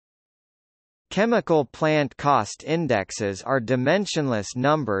Chemical plant cost indexes are dimensionless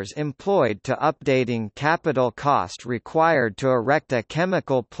numbers employed to updating capital cost required to erect a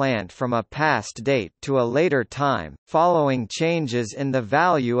chemical plant from a past date to a later time, following changes in the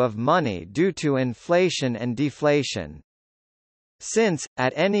value of money due to inflation and deflation. Since,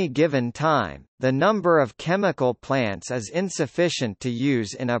 at any given time, the number of chemical plants is insufficient to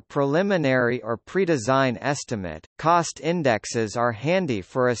use in a preliminary or pre-design estimate, cost indexes are handy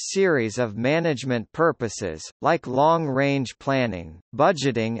for a series of management purposes, like long-range planning,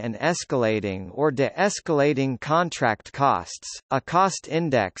 budgeting and escalating or de-escalating contract costs. A cost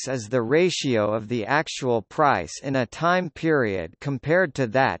index is the ratio of the actual price in a time period compared to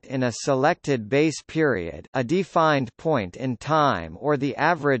that in a selected base period, a defined point in time, or the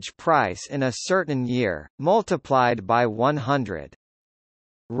average price in a certain year, multiplied by 100.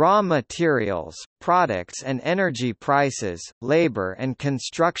 Raw materials, products and energy prices, labor and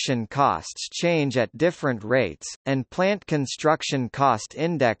construction costs change at different rates, and plant construction cost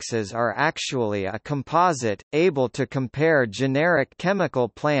indexes are actually a composite, able to compare generic chemical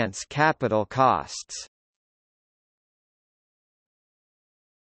plants' capital costs.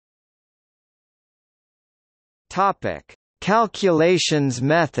 Topic: Calculations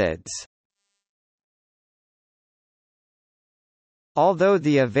methods. Although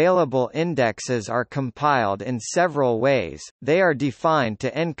the available indexes are compiled in several ways, they are defined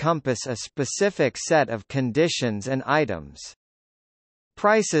to encompass a specific set of conditions and items.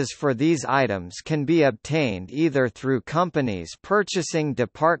 Prices for these items can be obtained either through companies' purchasing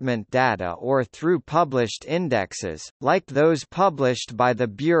department data or through published indexes, like those published by the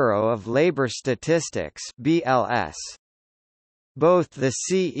Bureau of Labor Statistics (BLS). Both the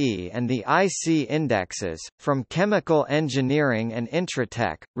CE and the IC indexes, from Chemical Engineering and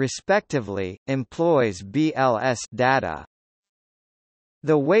Intratech, respectively, employs BLS data.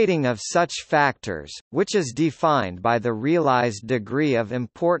 The weighting of such factors, which is defined by the realized degree of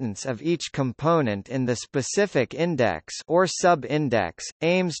importance of each component in the specific index or sub-index,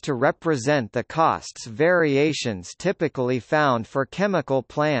 aims to represent the costs variations typically found for chemical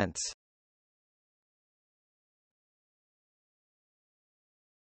plants.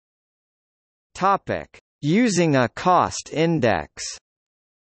 Topic: Using a cost index.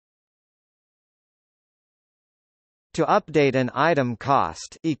 To update an item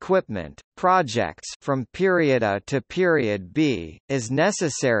cost equipment, projects from period A to period B, is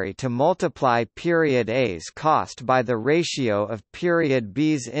necessary to multiply period A's cost by the ratio of period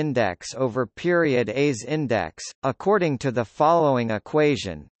B's index over period A's index, according to the following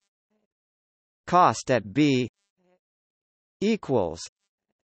equation. Cost at B equals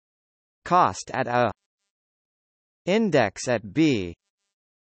cost at A index at B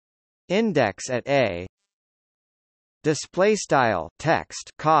index at A. Display style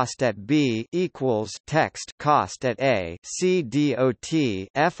text cost at B equals text cost at A. C dot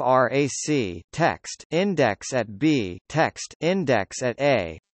frac text index at B text index at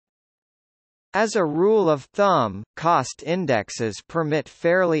A. As a rule of thumb, cost indexes permit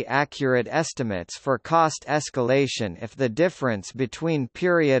fairly accurate estimates for cost escalation if the difference between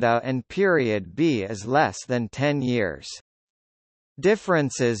period A and period B is less than 10 years.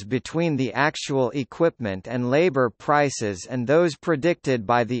 Differences between the actual equipment and labor prices and those predicted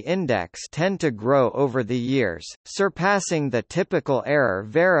by the index tend to grow over the years, surpassing the typical error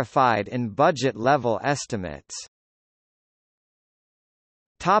verified in budget-level estimates.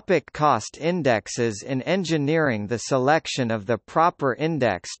 Topic: cost indexes in engineering. The selection of the proper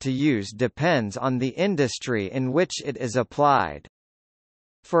index to use depends on the industry in which it is applied.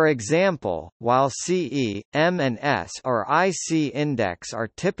 For example, while CE, M and S or IC index are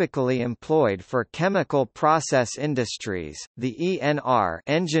typically employed for chemical process industries, the ENR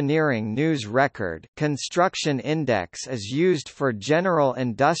Engineering News Record construction index is used for general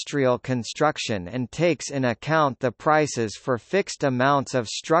industrial construction and takes in account the prices for fixed amounts of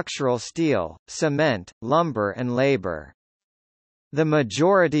structural steel, cement, lumber and labor. The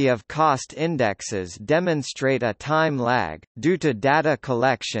majority of cost indexes demonstrate a time lag, due to data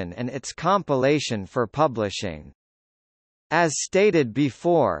collection and its compilation for publishing. As stated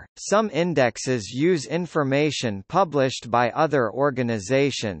before, some indexes use information published by other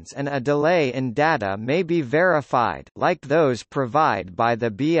organizations and a delay in data may be verified, like those provided by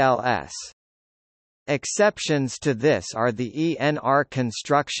the BLS. Exceptions to this are the ENR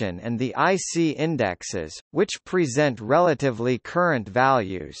construction and the IC indexes, which present relatively current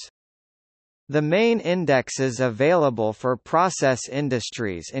values. The main indexes available for process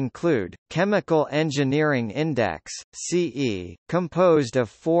industries include, Chemical Engineering Index, CE, composed of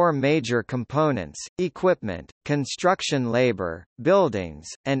 4 major components, equipment, construction labor, buildings,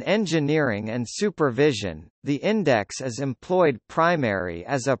 and engineering and supervision. The index is employed primary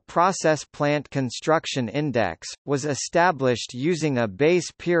as a process plant construction index, was established using a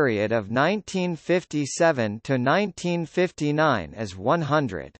base period of 1957 to 1959 as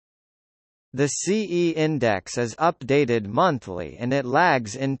 100. The CE index is updated monthly and it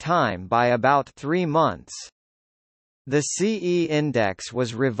lags in time by about 3 months. The CE index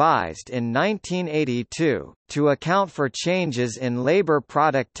was revised in 1982, to account for changes in labor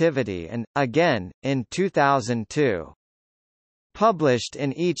productivity and, again, in 2002. Published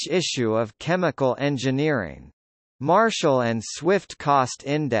in each issue of Chemical Engineering. Marshall and Swift Cost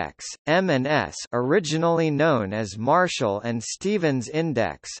Index, M&S, originally known as Marshall and Stevens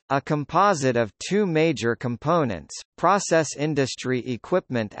Index, a composite of 2 major components, Process Industry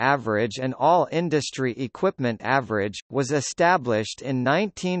Equipment Average and All Industry Equipment Average, was established in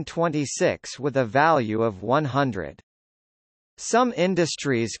 1926 with a value of 100. Some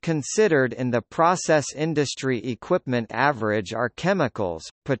industries considered in the process industry equipment average are chemicals,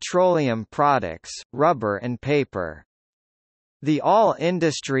 petroleum products, rubber and paper. The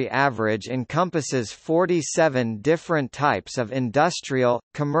all-industry average encompasses 47 different types of industrial,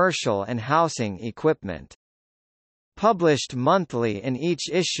 commercial and housing equipment. Published monthly in each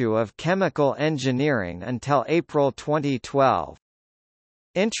issue of Chemical Engineering until April 2012.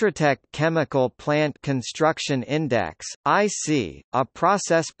 Intratech Chemical Plant Construction Index, IC, a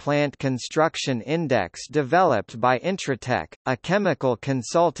process plant construction index developed by Intratech, a chemical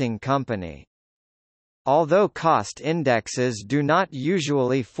consulting company. Although cost indexes do not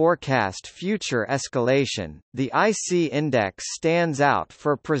usually forecast future escalation, the IC index stands out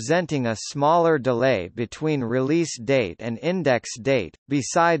for presenting a smaller delay between release date and index date,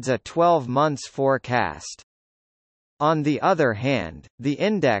 besides a 12 months forecast. On the other hand, the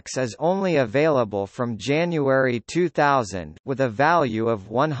index is only available from January 2000 with a value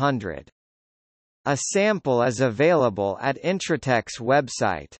of 100. A sample is available at Intratech's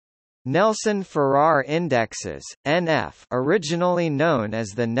website. Nelson Farrar Indexes, NF, originally known as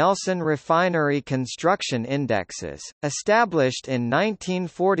the Nelson Refinery Construction Indexes, established in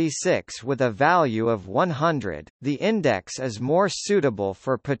 1946 with a value of 100, the index is more suitable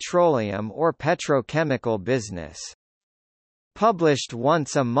for petroleum or petrochemical business. Published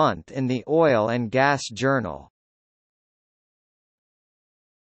once a month in the Oil and Gas Journal.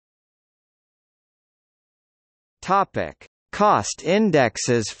 Topic: Cost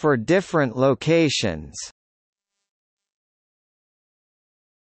indexes for different locations.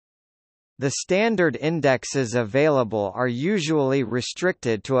 The standard indexes available are usually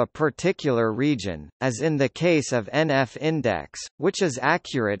restricted to a particular region, as in the case of NF Index, which is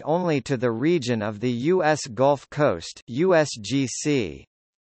accurate only to the region of the U.S. Gulf Coast (USGC).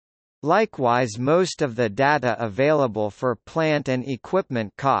 Likewise, most of the data available for plant and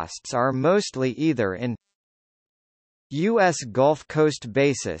equipment costs are mostly either in U.S. Gulf Coast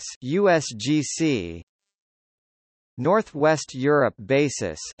Basis (USGC), Northwest Europe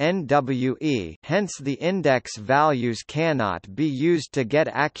Basis (NWE), hence the index values cannot be used to get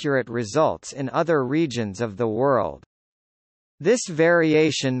accurate results in other regions of the world. This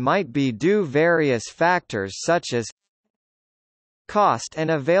variation might be due various factors such as cost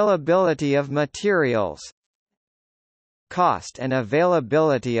and availability of materials, cost and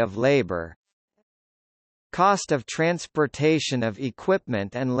availability of labor, cost of transportation of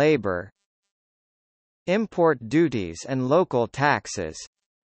equipment and labor, import duties and local taxes,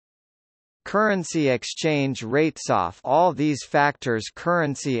 currency exchange rates. Of all these factors,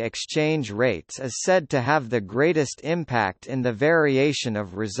 currency exchange rates is said to have the greatest impact in the variation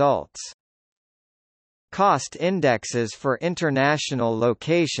of results. Cost indexes for international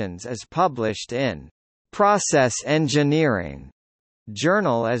locations is published in Process Engineering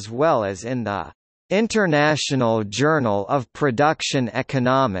Journal as well as in the International Journal of Production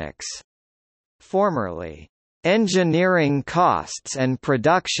Economics, formerly Engineering Costs and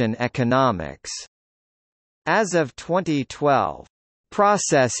Production Economics. As of 2012,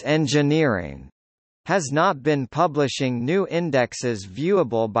 Process Engineering has not been publishing new indexes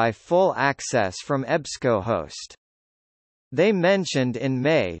viewable by full access from EBSCOhost. They mentioned in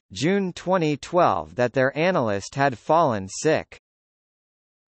June 2012 that their analyst had fallen sick.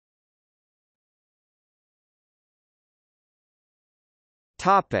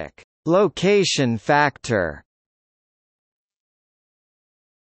 Topic: Location factor.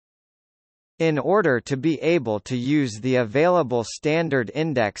 In order to be able to use the available standard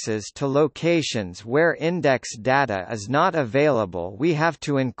indexes to locations where index data is not available, we have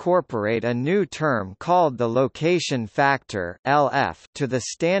to incorporate a new term called the location factor (LF) to the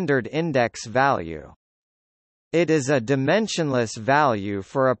standard index value. It is a dimensionless value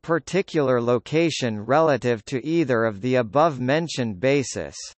for a particular location relative to either of the above-mentioned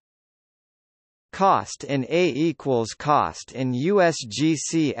basis. Cost in A equals cost in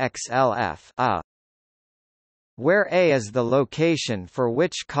USGC XLF A, where A is the location for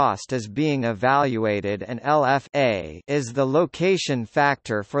which cost is being evaluated and LF A is the location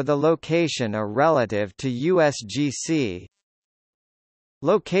factor for the location A relative to USGC.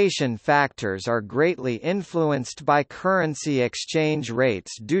 Location factors are greatly influenced by currency exchange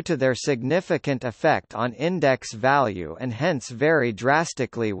rates due to their significant effect on index value and hence vary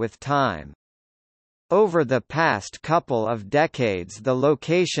drastically with time. Over the past couple of decades, the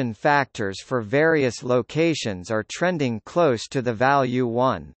location factors for various locations are trending close to the value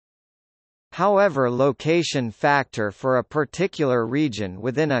 1. However, location factor for a particular region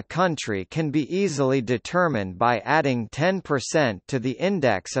within a country can be easily determined by adding 10% to the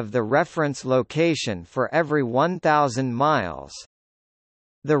index of the reference location for every 1,000 miles.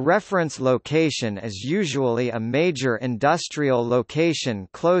 The reference location is usually a major industrial location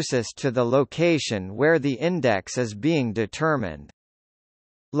closest to the location where the index is being determined.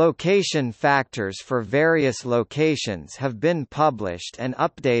 Location factors for various locations have been published and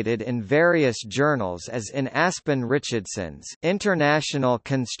updated in various journals, as in Aspen Richardson's International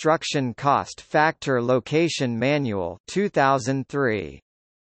Construction Cost Factor Location Manual 2003.